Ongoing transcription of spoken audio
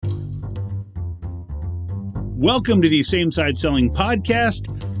Welcome to the Same Side Selling Podcast.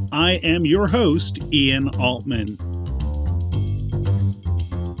 I am your host, Ian Altman.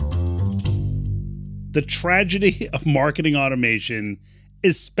 The tragedy of marketing automation,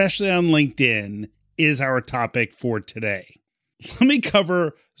 especially on LinkedIn, is our topic for today. Let me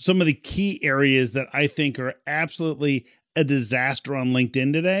cover some of the key areas that I think are absolutely a disaster on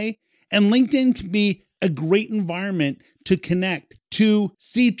LinkedIn today. And LinkedIn can be a great environment to connect, to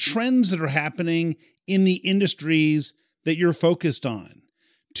see trends that are happening in the industries that you're focused on,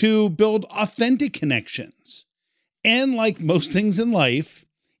 to build authentic connections. And like most things in life,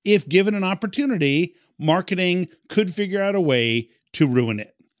 if given an opportunity, marketing could figure out a way to ruin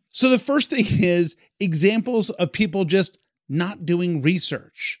it. So the first thing is examples of people just not doing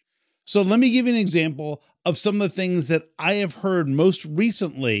research. So let me give you an example of some of the things that I have heard most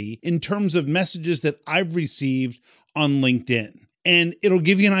recently in terms of messages that I've received on LinkedIn. And it'll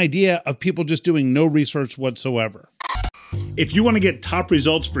give you an idea of people just doing no research whatsoever. If you want to get top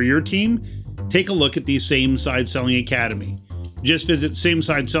results for your team, take a look at the Same Side Selling Academy. Just visit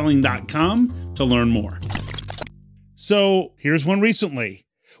samesideselling.com to learn more. So here's one recently.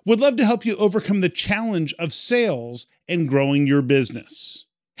 Would love to help you overcome the challenge of sales and growing your business.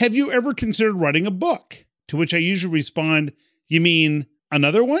 Have you ever considered writing a book? To which I usually respond, you mean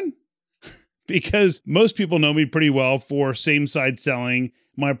another one? Because most people know me pretty well for Same Side Selling,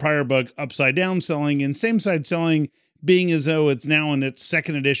 my prior book, Upside Down Selling, and Same Side Selling, being as though it's now in its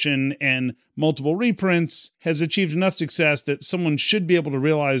second edition and multiple reprints, has achieved enough success that someone should be able to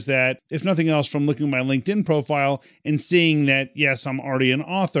realize that, if nothing else from looking at my LinkedIn profile and seeing that, yes, I'm already an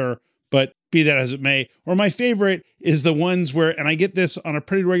author, but be that as it may. Or my favorite is the ones where, and I get this on a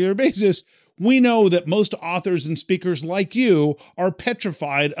pretty regular basis, we know that most authors and speakers like you are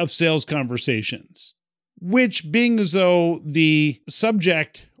petrified of sales conversations, which being as though the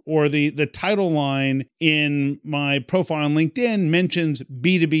subject or the title line in my profile on LinkedIn mentions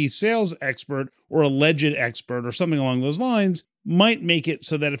B2B sales expert or alleged expert or something along those lines, might make it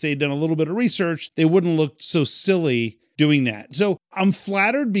so that if they'd done a little bit of research, they wouldn't look so silly doing that. So I'm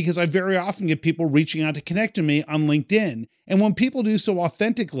flattered because I very often get people reaching out to connect to me on LinkedIn. And when people do so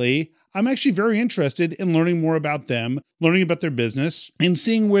authentically, I'm actually very interested in learning more about them, learning about their business, and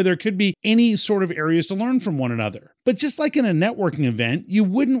seeing where there could be any sort of areas to learn from one another. But just like in a networking event, you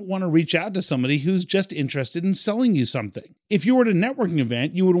wouldn't want to reach out to somebody who's just interested in selling you something. If you were at a networking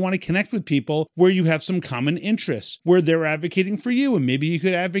event, you would want to connect with people where you have some common interests, where they're advocating for you and maybe you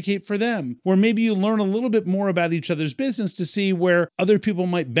could advocate for them, where maybe you learn a little bit more about each other's business to see where other people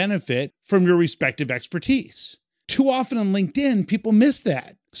might benefit from your respective expertise. Too often on LinkedIn, people miss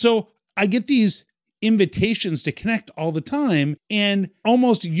that. So I get these invitations to connect all the time, and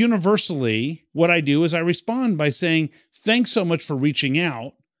almost universally, what I do is I respond by saying, thanks so much for reaching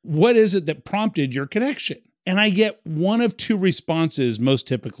out. What is it that prompted your connection? And I get one of two responses most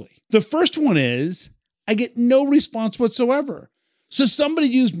typically. The first one is, I get no response whatsoever. So somebody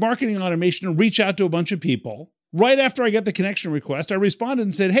used marketing automation to reach out to a bunch of people. Right after I get the connection request, I responded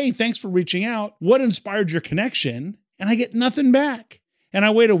and said, hey, thanks for reaching out. What inspired your connection? And I get nothing back. And I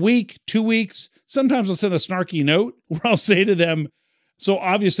wait a week, 2 weeks. Sometimes I'll send a snarky note where I'll say to them, so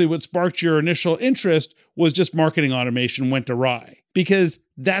obviously what sparked your initial interest was just marketing automation went awry, because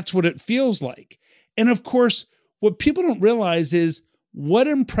that's what it feels like. And of course, what people don't realize is what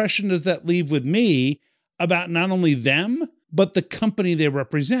impression does that leave with me about not only them, but the company they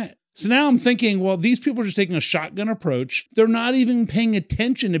represent. So now I'm thinking, well, these people are just taking a shotgun approach. They're not even paying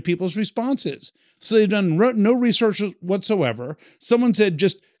attention to people's responses. So they've done no research whatsoever. Someone said,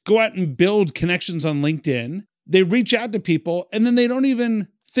 just go out and build connections on LinkedIn. They reach out to people, and then they don't even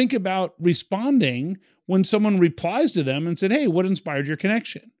think about responding when someone replies to them and said, hey, what inspired your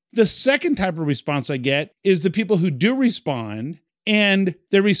connection? The second type of response I get is the people who do respond, and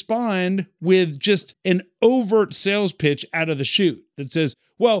they respond with just an overt sales pitch out of the chute that says,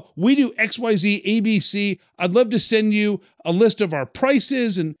 well, we do XYZ, ABC. I'd love to send you a list of our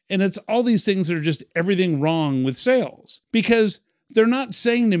prices. And it's all these things that are just everything wrong with sales, because they're not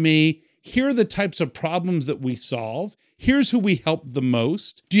saying to me, here are the types of problems that we solve. Here's who we help the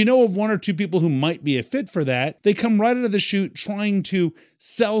most. Do you know of one or two people who might be a fit for that? They come right out of the chute trying to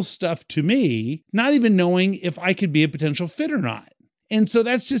sell stuff to me, not even knowing if I could be a potential fit or not. And so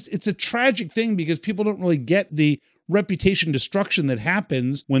it's a tragic thing because people don't really get the reputation destruction that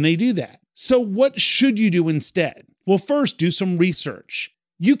happens when they do that. So what should you do instead? Well, first, do some research.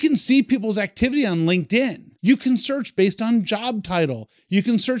 You can see people's activity on LinkedIn. You can search based on job title. You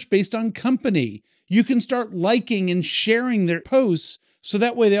can search based on company. You can start liking and sharing their posts so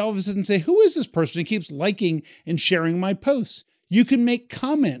that way they all of a sudden say, who is this person who keeps liking and sharing my posts? You can make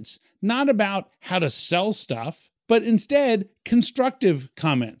comments, not about how to sell stuff, but instead constructive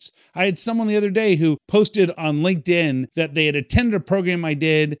comments. I had someone the other day who posted on LinkedIn that they had attended a program I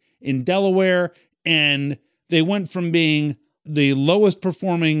did in Delaware, and they went from being the lowest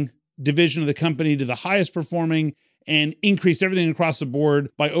performing division of the company to the highest performing and increased everything across the board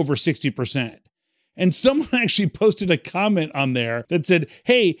by over 60%. And someone actually posted a comment on there that said,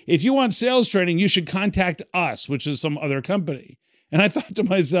 hey, if you want sales training, you should contact us, which is some other company. And I thought to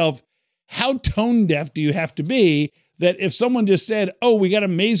myself, how tone deaf do you have to be that if someone just said, oh, we got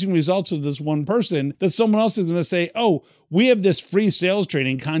amazing results of this one person, that someone else is going to say, oh, we have this free sales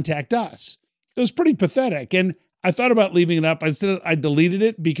training, contact us. It was pretty pathetic. And I thought about leaving it up. I deleted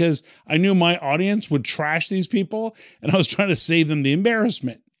it because I knew my audience would trash these people, and I was trying to save them the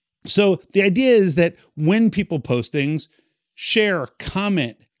embarrassment. So the idea is that when people post things, share,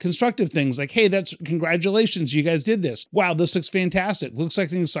 comment, constructive things like, hey, congratulations, you guys did this. Wow, this looks fantastic. Looks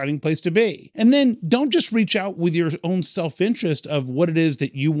like an exciting place to be. And then don't just reach out with your own self-interest of what it is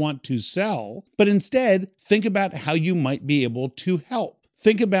that you want to sell, but instead think about how you might be able to help.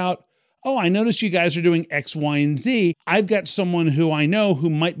 Think about, oh, I noticed you guys are doing X, Y, and Z. I've got someone who I know who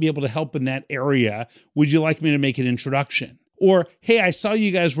might be able to help in that area. Would you like me to make an introduction? Or, hey, I saw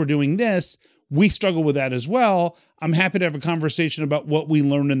you guys were doing this. We struggle with that as well. I'm happy to have a conversation about what we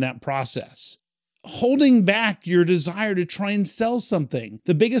learned in that process. Holding back your desire to try and sell something.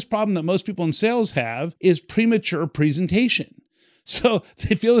 The biggest problem that most people in sales have is premature presentation. So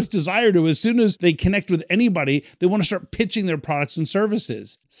they feel this desire to, as soon as they connect with anybody, they want to start pitching their products and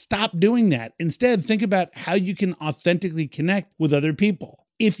services. Stop doing that. Instead, think about how you can authentically connect with other people.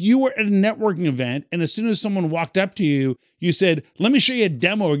 If you were at a networking event and as soon as someone walked up to you, you said, let me show you a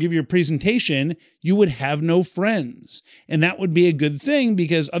demo or give you a presentation, you would have no friends. And that would be a good thing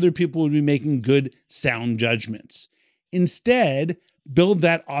because other people would be making good, sound judgments. Instead, build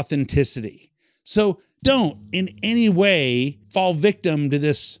that authenticity. So don't in any way fall victim to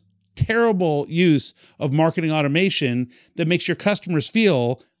this terrible use of marketing automation that makes your customers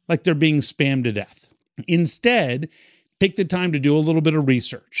feel like they're being spammed to death. Instead, take the time to do a little bit of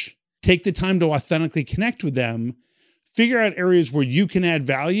research. Take the time to authentically connect with them, figure out areas where you can add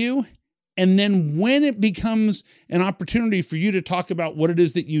value, and then when it becomes an opportunity for you to talk about what it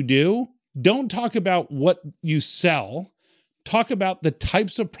is that you do, don't talk about what you sell. Talk about the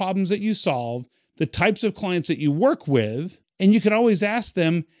types of problems that you solve, the types of clients that you work with, and you can always ask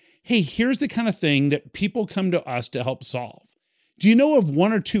them, hey, here's the kind of thing that people come to us to help solve. Do you know of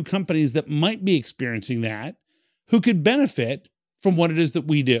one or two companies that might be experiencing that, who could benefit from what it is that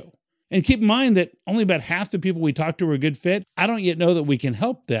we do? And keep in mind that only about half the people we talk to are a good fit. I don't yet know that we can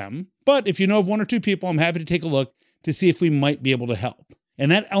help them. But if you know of one or two people, I'm happy to take a look to see if we might be able to help.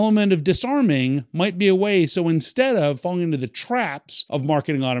 And that element of disarming might be a way. So instead of falling into the traps of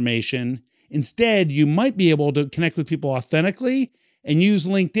marketing automation, instead, you might be able to connect with people authentically and use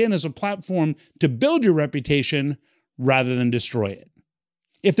LinkedIn as a platform to build your reputation rather than destroy it.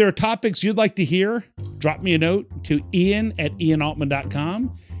 If there are topics you'd like to hear, drop me a note to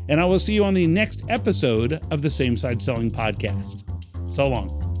ian@ianaltman.com, and I will see you on the next episode of the Same Side Selling Podcast. So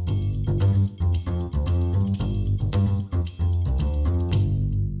long.